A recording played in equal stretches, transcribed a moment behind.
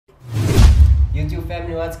YouTube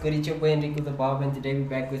family, what's good? It's your boy Enrico the Barber, and today we're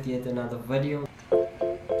back with yet another video.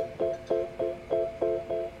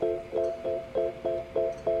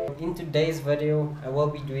 In today's video, I will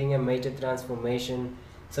be doing a major transformation.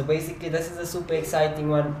 So basically, this is a super exciting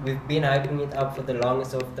one. We've been hyping it up for the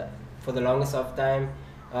longest of time.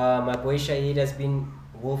 My boy Shahid has been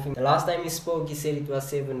wolfing. The last time he spoke, he said it was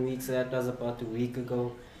 7 weeks, so that was about a week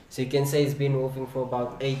ago. So you can say he's been wolfing for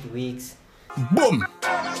about 8 weeks. Boom!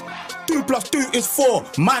 2 + 2 is 4,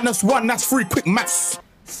 -1, that's 3, quick maths.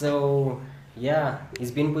 So yeah,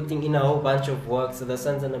 he's been putting in a whole bunch of work, so the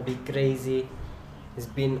sun's gonna be crazy. There's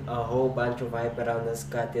been a whole bunch of hype around this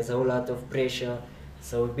cut. There's a whole lot of pressure.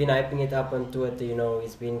 So we've been hyping it up on Twitter, you know,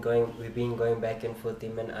 we've been going back and forth,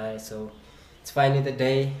 him and I. So it's finally the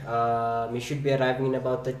day. We should be arriving in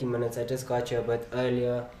about 30 minutes. I just got here a bit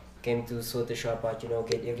earlier, came to sort the shop out, you know,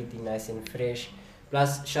 get everything nice and fresh.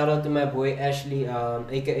 Plus, shout out to my boy Ashley,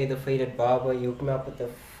 aka the Faded Barber. He hooked me up with a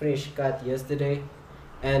fresh cut yesterday,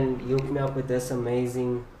 and he hooked me up with this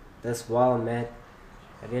Wahl mat.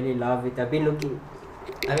 I really love it.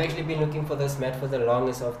 I've actually been looking for this mat for the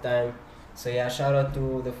longest of time. So yeah, shout out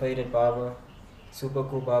to the Faded Barber, super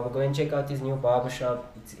cool barber. Go and check out his new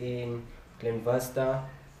barbershop. It's in Glen Vista.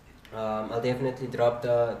 I'll definitely drop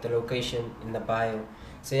the location in the bio.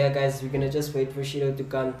 So yeah guys, we're gonna just wait for Shido to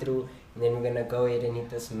come through, and then we're gonna go ahead and hit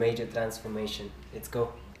this major transformation. Let's go.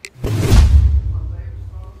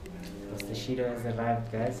 Mr. Shido has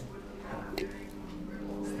arrived, guys.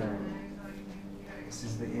 This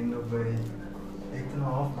is the end of a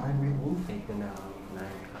 8.5, 9 week wolf. 8.5, 9.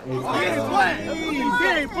 He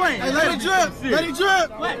ain't playing. Hey, let it drip. Let it drip.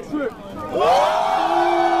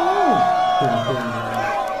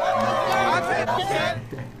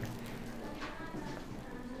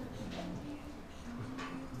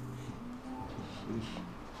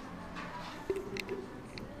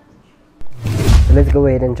 So let's go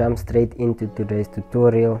ahead and jump straight into today's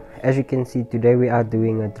tutorial. As you can see, today we are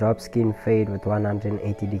doing a drop skin fade with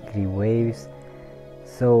 180-degree waves.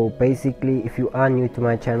 So basically, if you are new to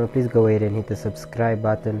my channel, please go ahead and hit the subscribe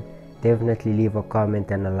button. Definitely leave a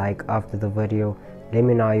comment and a like after the video. Let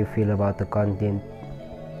me know how you feel about the content.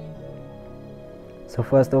 So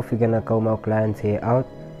first off, we're gonna comb our client's hair out.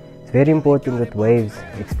 It's very important with waves,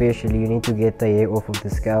 especially you need to get the hair off of the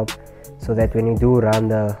scalp, so that when you do run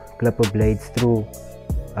the clipper blades through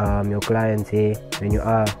your client's hair, when you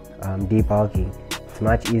are debulking, it's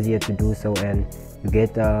much easier to do so, and you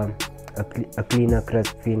get a cleaner,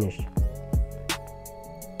 crisp finish.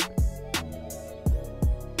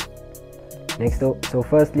 Next up, so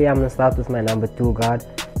firstly I'm gonna start with my number 2 guard.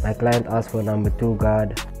 My client asked for a number 2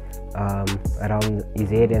 guard around his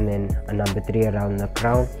head, and then a number 3 around the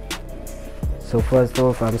crown. So first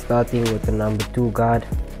off, I'm starting with the number 2 guard.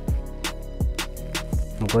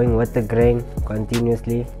 I'm going with the grain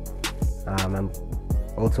continuously. I'm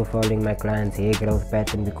also following my client's hair growth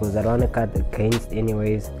pattern because I don't want to cut against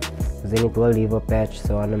anyways, because then it will leave a patch.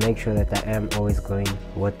 So I want to make sure that I am always going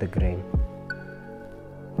with the grain.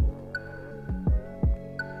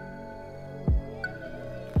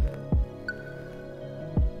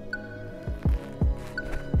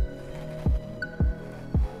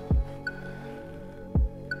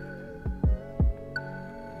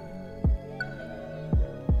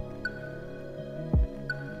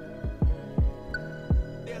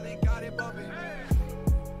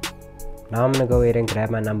 Now I'm gonna go ahead and grab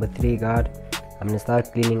my number 3 guard. I'm gonna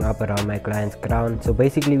start cleaning up around my client's crown. So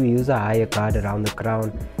basically we use a higher guard around the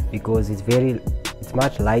crown because it's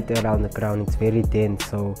much lighter around the crown. It's very dense.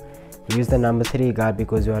 So we use the number 3 guard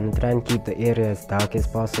because we want to try and keep the area as dark as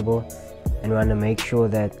possible, and we want to make sure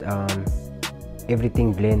that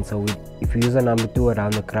everything blends. So if we use a number 2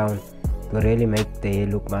 around the crown, it will really make the hair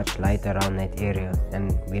look much lighter around that area,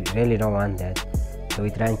 and we really don't want that. So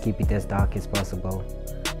we try and keep it as dark as possible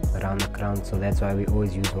around the crown, so that's why we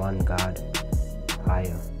always use 1 guard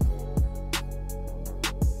higher.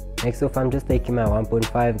 Next off, I'm just taking my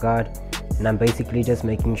 1.5 guard, and I'm basically just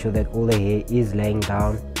making sure that all the hair is laying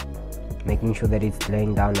down, making sure that it's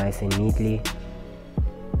laying down nice and neatly.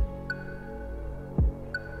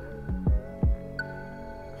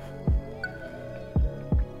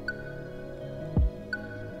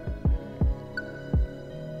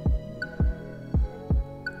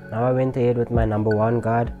 Now I went ahead with my number 1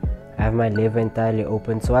 guard. I have my lever entirely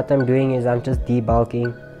open. So what I'm doing is I'm just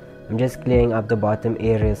debulking. I'm just clearing up the bottom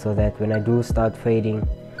area so that when I do start fading,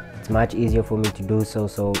 it's much easier for me to do so.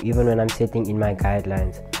 So even when I'm setting in my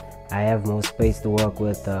guidelines, I have more space to work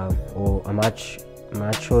with, or a much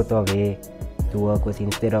shorter of hair to work with,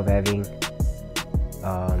 instead of having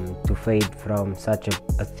to fade from such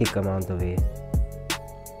a thick amount of hair.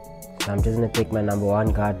 So I'm just going to take my number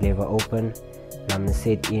 1 guard lever open, and I'm going to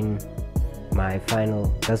set in my final,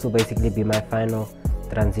 this will basically be my final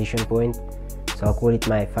transition point, so I'll call it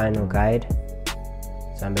my final guide.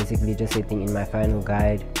 So I'm basically just setting in my final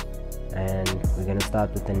guide, and we're going to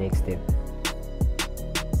start with the next step.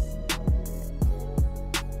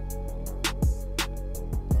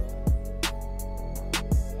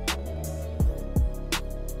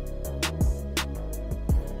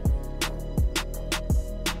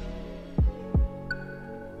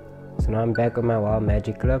 So now I'm back on my Wahl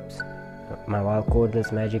magic clips, my Wahl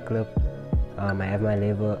cordless magic clip. I have my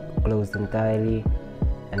lever closed entirely,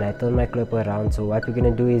 and I turn my clip around. So what we're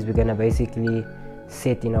gonna do is we're gonna basically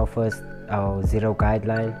set in our zero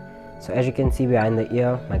guideline. So as you can see behind the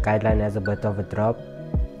ear, my guideline has a bit of a drop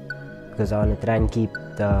because I want to try and keep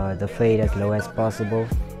the fade as low as possible,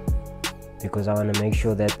 because I want to make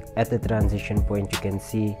sure that at the transition point you can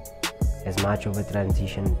see as much of a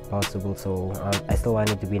transition possible. So I still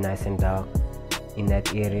want it to be nice and dark in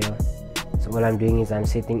that area. So what I'm doing is I'm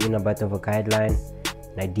setting in a bit of a guideline,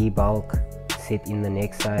 and I debulk, set in the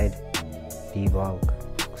next side, debulk.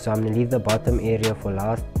 So I'm going to leave the bottom area for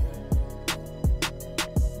last.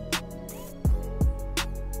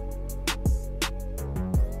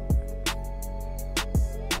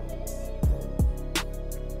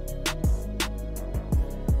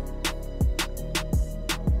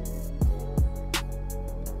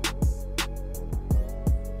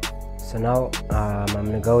 So now I'm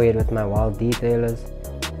gonna go ahead with my Wahl Detailers,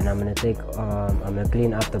 and I'm gonna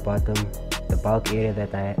clean up the bottom, the bulk area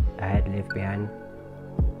that I had left behind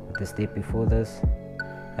with the step before this.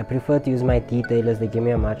 I prefer to use my Detailers, they give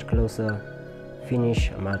me a much closer finish,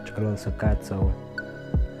 a much closer cut, so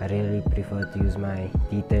I really prefer to use my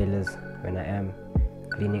Detailers when I am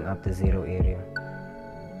cleaning up the zero area.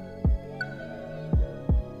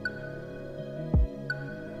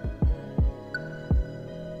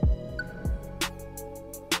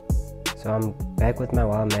 So I'm back with my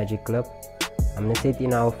Wahl magic clip. I'm gonna set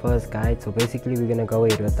in our first guide. So basically we're gonna go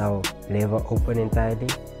ahead with our lever open entirely.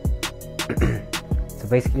 So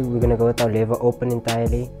basically we're gonna go with our lever open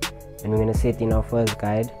entirely, and we're gonna set in our first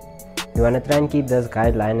guide. We wanna try and keep this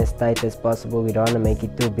guideline as tight as possible. We don't wanna make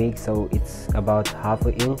it too big, so it's about half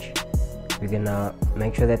an inch. We're gonna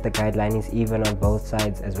make sure that the guideline is even on both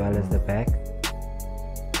sides as well as the back.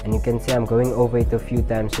 And you can see I'm going over it a few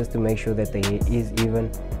times just to make sure that the hair is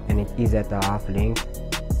even and it is at the half length.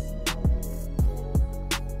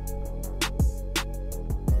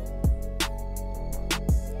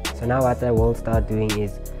 So now what I will start doing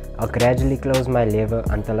is I'll gradually close my lever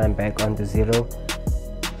until I'm back onto zero.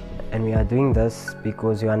 And we are doing this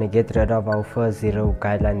because we want to get rid of our first zero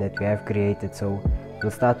guideline that we have created. So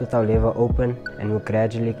we'll start with our lever open, and we'll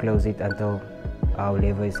gradually close it until our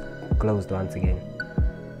lever is closed once again.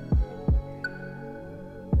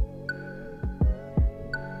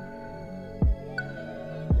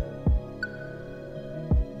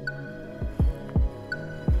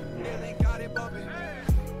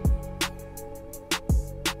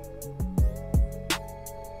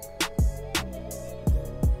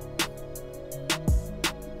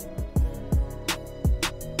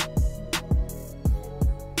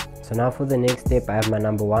 So now for the next step, I have my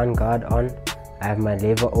number 1 guard on, I have my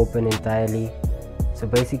lever open entirely. So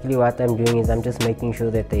basically what I'm doing is I'm just making sure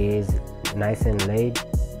that the hair is nice and laid,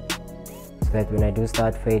 so that when I do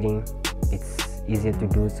start fading, it's easier to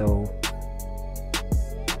do so.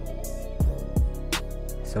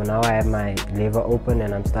 So now I have my lever open,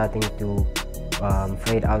 and I'm starting to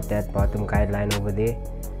fade out that bottom guideline over there.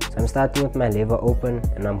 So I'm starting with my lever open,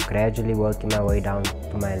 and I'm gradually working my way down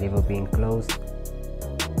to my lever being closed.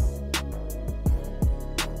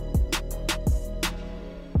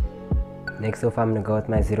 Next off, I'm going to go with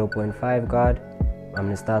my 0.5 guard. I'm going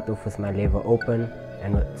to start off with my lever open,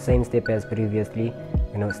 and same step as previously,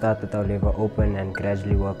 start with our lever open and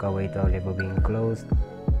gradually work our way to our lever being closed.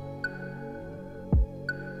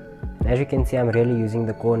 And as you can see, I'm really using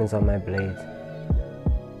the corners of my blades.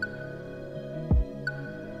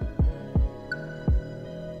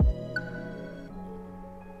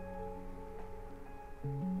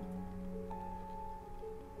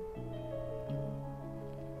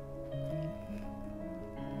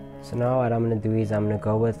 So now what I'm going to do is I'm going to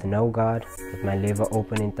go with no guard, with my lever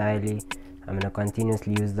open entirely. I'm going to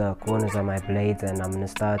continuously use the corners of my blades, and I'm going to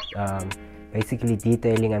start basically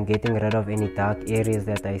detailing. I'm getting rid of any dark areas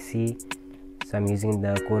that I see. So I'm using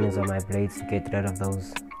the corners of my blades to get rid of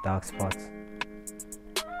those dark spots.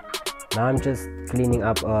 Now I'm just cleaning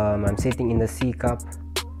up, I'm setting in the C cup.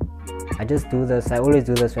 I just do this, I always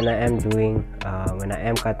do this when I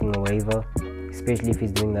am cutting a waver, especially if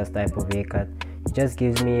he's doing this type of haircut. It just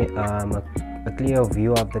gives me a clear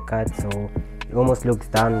view of the cut, so it almost looks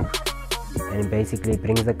done, and it basically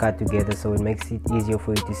brings the cut together, so it makes it easier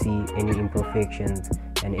for you to see any imperfections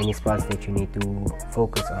and any spots that you need to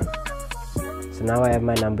focus on. So now I have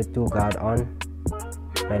my number 2 guard on,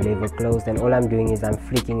 my lever closed, and all I'm doing is I'm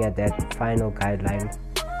flicking at that final guideline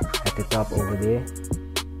at the top over there.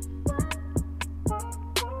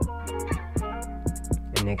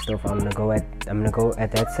 And next off I'm gonna go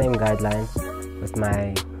at that same guideline with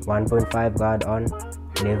my 1.5 guard on,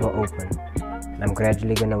 lever open. And I'm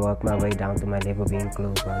gradually gonna work my way down to my lever being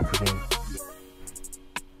closed once again.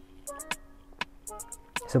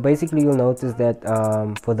 So basically you'll notice that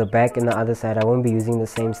for the back and the other side I won't be using the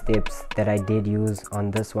same steps that I did use on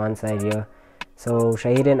this one side here. So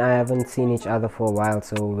Shahid and I haven't seen each other for a while,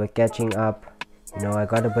 so we're catching up. You know, I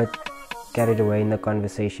got a bit carried away in the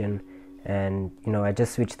conversation, and you know, I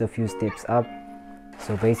just switched a few steps up.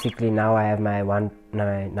 So basically now I have my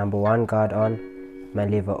number 1 guard on, my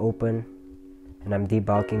lever open, and I'm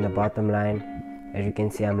debulking the bottom line. As you can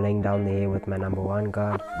see, I'm laying down the hair with my number 1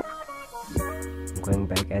 guard. I'm going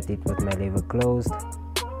back at it with my lever closed.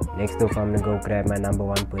 Next off I'm gonna go grab my number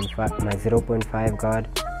 1.5, my 0.5 guard.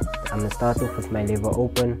 I'm gonna start off with my lever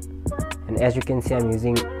open, and as you can see I'm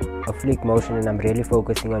using a flick motion, and I'm really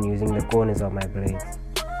focusing on using the corners of my blades.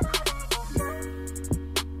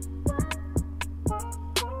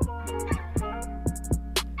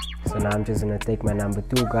 So now I'm just gonna take my number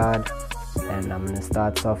 2 guard, and I'm gonna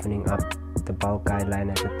start softening up the bulk guideline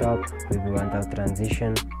at the top where we want our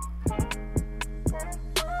transition.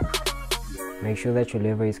 Make sure that your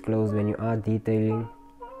lever is closed when you are detailing.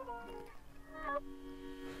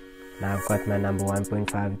 Now I've got my number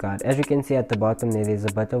 1.5 guard. As you can see at the bottom there's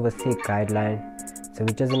a bit of a thick guideline, so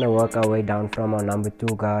we're just gonna work our way down from our number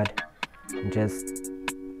 2 guard and just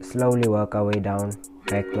slowly work our way down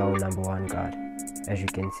back to our number 1 guard. As you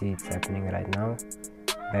can see, it's happening right now.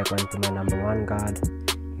 Back onto my number 1 guard,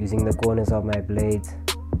 using the corners of my blades,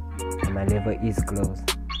 and my lever is closed.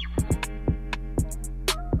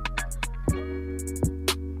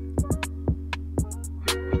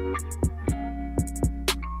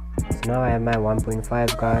 So now I have my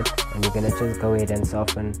 1.5 guard, and we're gonna just go ahead and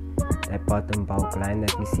soften that bottom bulk line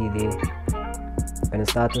that we see there. I'm gonna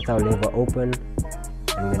start with our lever open,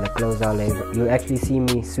 and I'm gonna close our lever. You'll actually see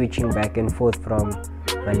me switching back and forth from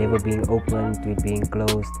my lever being open to it being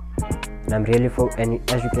closed. And I'm really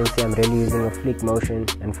and as you can see, I'm really using a flick motion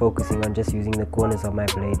and focusing on just using the corners of my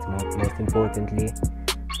blades most importantly.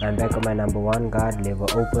 So I'm back on my number 1 guard, lever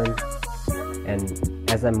open, and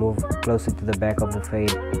as I move closer to the back of the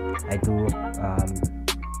fade, I do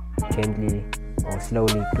gently or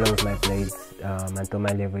slowly close my blades until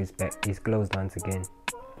my lever is closed once again.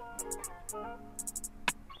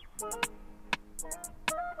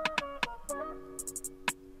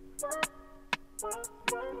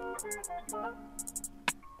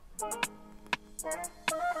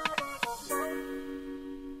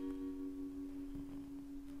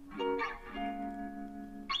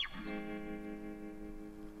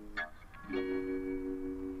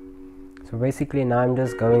 So basically now I'm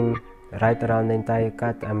just going right around the entire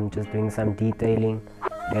cut. I'm just doing some detailing,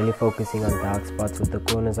 really focusing on dark spots with the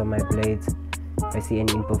corners of my blades. If I see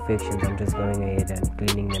any imperfections, I'm just going ahead and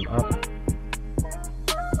cleaning them up.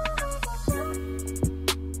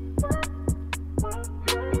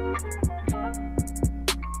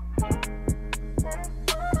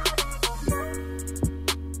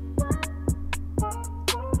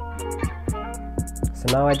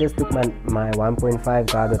 So now I just took my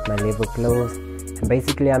 1.5 guard with my lever closed, and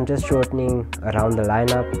basically I'm just shortening around the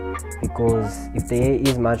lineup, because if the hair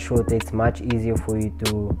is much shorter, it's much easier for you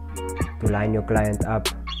to line your client up,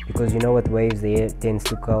 because you know with waves the hair tends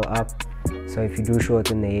to curl up. So if you do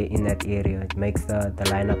shorten the hair in that area, it makes the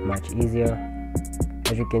lineup much easier.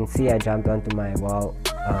 As you can see, I jumped onto my Wahl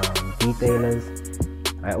Detailers.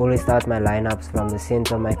 I always start my lineups from the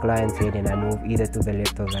center of my client's head, and I move either to the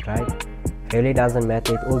left or the right. Really doesn't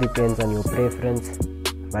matter, it all depends on your preference,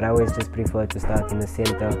 but I always just prefer to start in the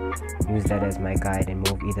center, use that as my guide, and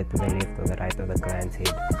move either to the left or the right of the client's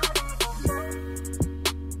head.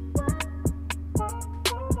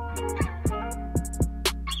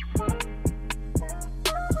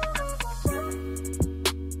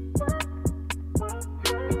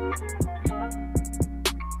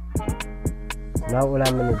 Now all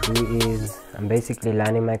I'm going to do is, I'm basically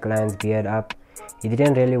lining my client's beard up. He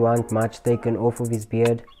didn't really want much taken off of his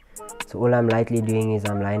beard, so all I'm lightly doing is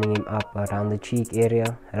I'm lining him up around the cheek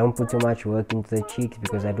area. I don't put too much work into the cheeks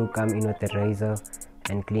because I do come in with a razor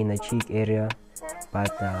and clean the cheek area,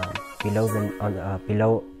 but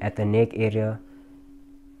below at the neck area,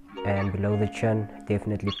 and below the chin,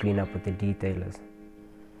 definitely clean up with the detailers.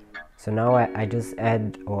 So now I just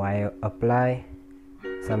add, or I apply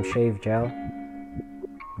some shave gel.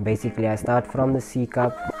 Basically I start from the C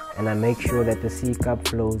cup and I make sure that the C cup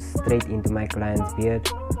flows straight into my client's beard.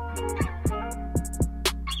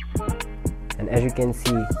 And as you can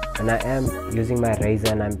see, when I am using my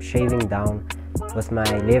razor and I'm shaving down with my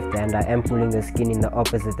left hand, I am pulling the skin in the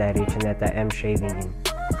opposite direction that I am shaving in.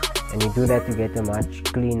 And you do that to get a much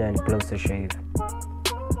cleaner and closer shave.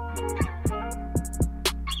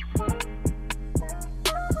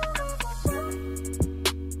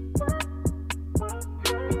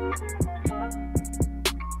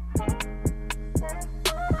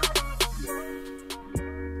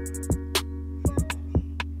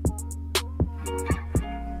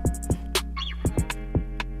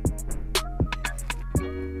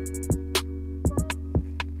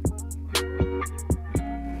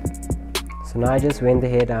 So now I just went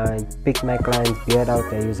ahead and picked my client's beard out.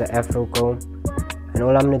 I use an afro comb, and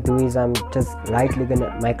all I'm gonna do is I'm just lightly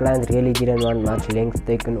gonna, my client really didn't want much length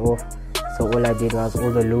taken off, so all I did was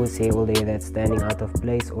all the loose hair, all the hair that's standing out of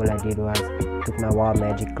place, all I did was took my Wahl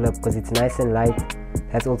Magic Clip, because it's nice and light.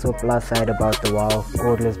 That's also a plus side about the Wahl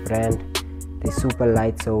cordless brand. They're super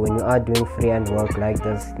light, so when you are doing freehand work like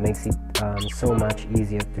this, it makes it so much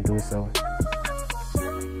easier to do so.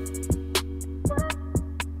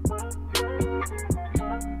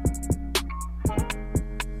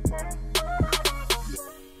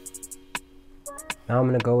 Now I'm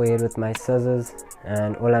gonna go ahead with my scissors,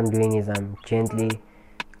 and all I'm doing is I'm gently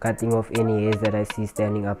cutting off any hairs that I see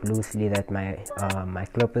standing up loosely that my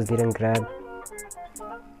clippers didn't grab.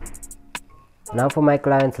 Now for my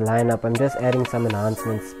client's lineup, I'm just adding some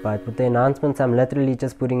enhancements, but with the enhancements I'm literally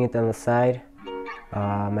just putting it on the side.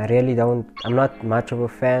 I'm not much of a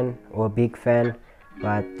fan or a big fan,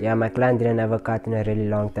 but yeah, my client didn't have a cut in a really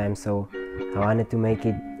long time, so I wanted to make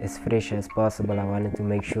it as fresh as possible. I wanted to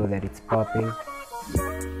make sure that it's popping.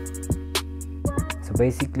 So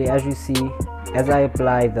basically, as you see, as I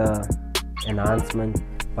apply the enhancement,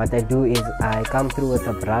 what I do is I come through with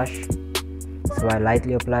a brush. So I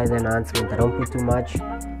lightly apply the enhancement, I don't put too much,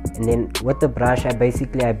 and then with the brush I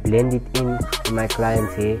blend it in to my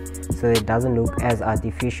client's hair so that it doesn't look as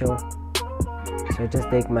artificial. So I just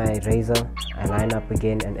take my razor, I line up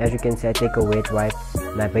again, and as you can see I take a wet wipe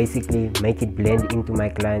and I basically make it blend into my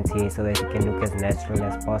client's hair so that it can look as natural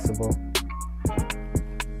as possible.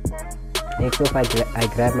 Next off, I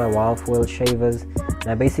grab my Wahl foil shavers and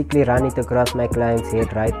I basically run it across my client's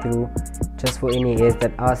head right through, just for any hairs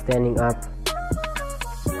that are standing up.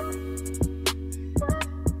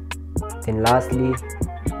 Then lastly,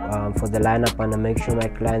 for the lineup, I want to make sure my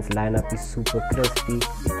client's lineup is super crispy.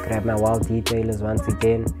 Grab my Wahl Detailers once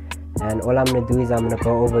again, and all I'm going to do is I'm going to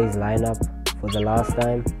go over his lineup for the last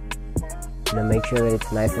time. I'm going to make sure that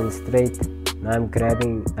it's nice and straight. Now I'm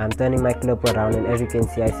turning my clip around, and as you can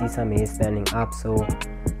see I see some hair standing up, so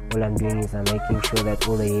all I'm doing is I'm making sure that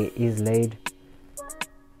all the hair is laid.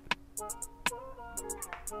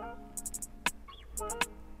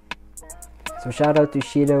 So shout out to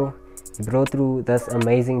Shido, he brought through this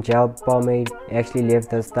amazing gel pomade. He actually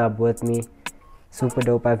left this tub with me. Super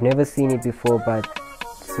dope. I've never seen it before, but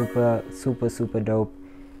super dope.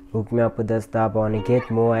 Hooked me up with this tub. I want to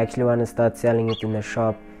get more. I actually want to start selling it in the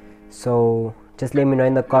shop. So just let me know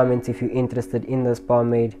in the comments if you're interested in this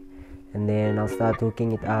pomade, and then I'll start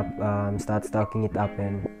hooking it up, start stocking it up,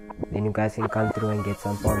 and then you guys can come through and get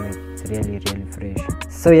some pomade. It's really fresh.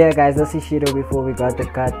 So yeah guys, this is Shido before we got the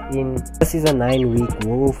cut in. This is a 9-week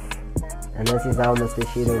wolf, and this is how Mr.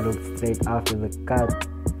 Shido looked straight after the cut.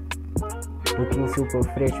 Looking super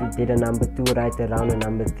fresh. We did a number 2 right around a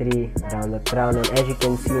number 3 around the crown, and as you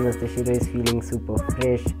can see Mr. Shido is feeling super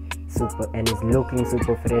fresh, and is looking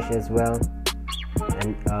super fresh as well,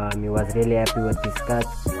 and he was really happy with his cut.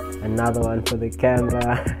 Another one for the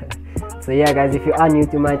camera. So yeah guys, if you are new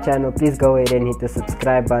to my channel, please go ahead and hit the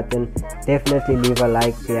subscribe button. Definitely leave a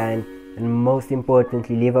like behind, and most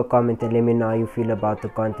importantly leave a comment and let me know how you feel about the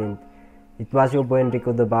content. It was your boy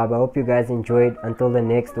Enrico the Barber. I hope you guys enjoyed. Until the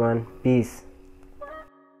next one, peace.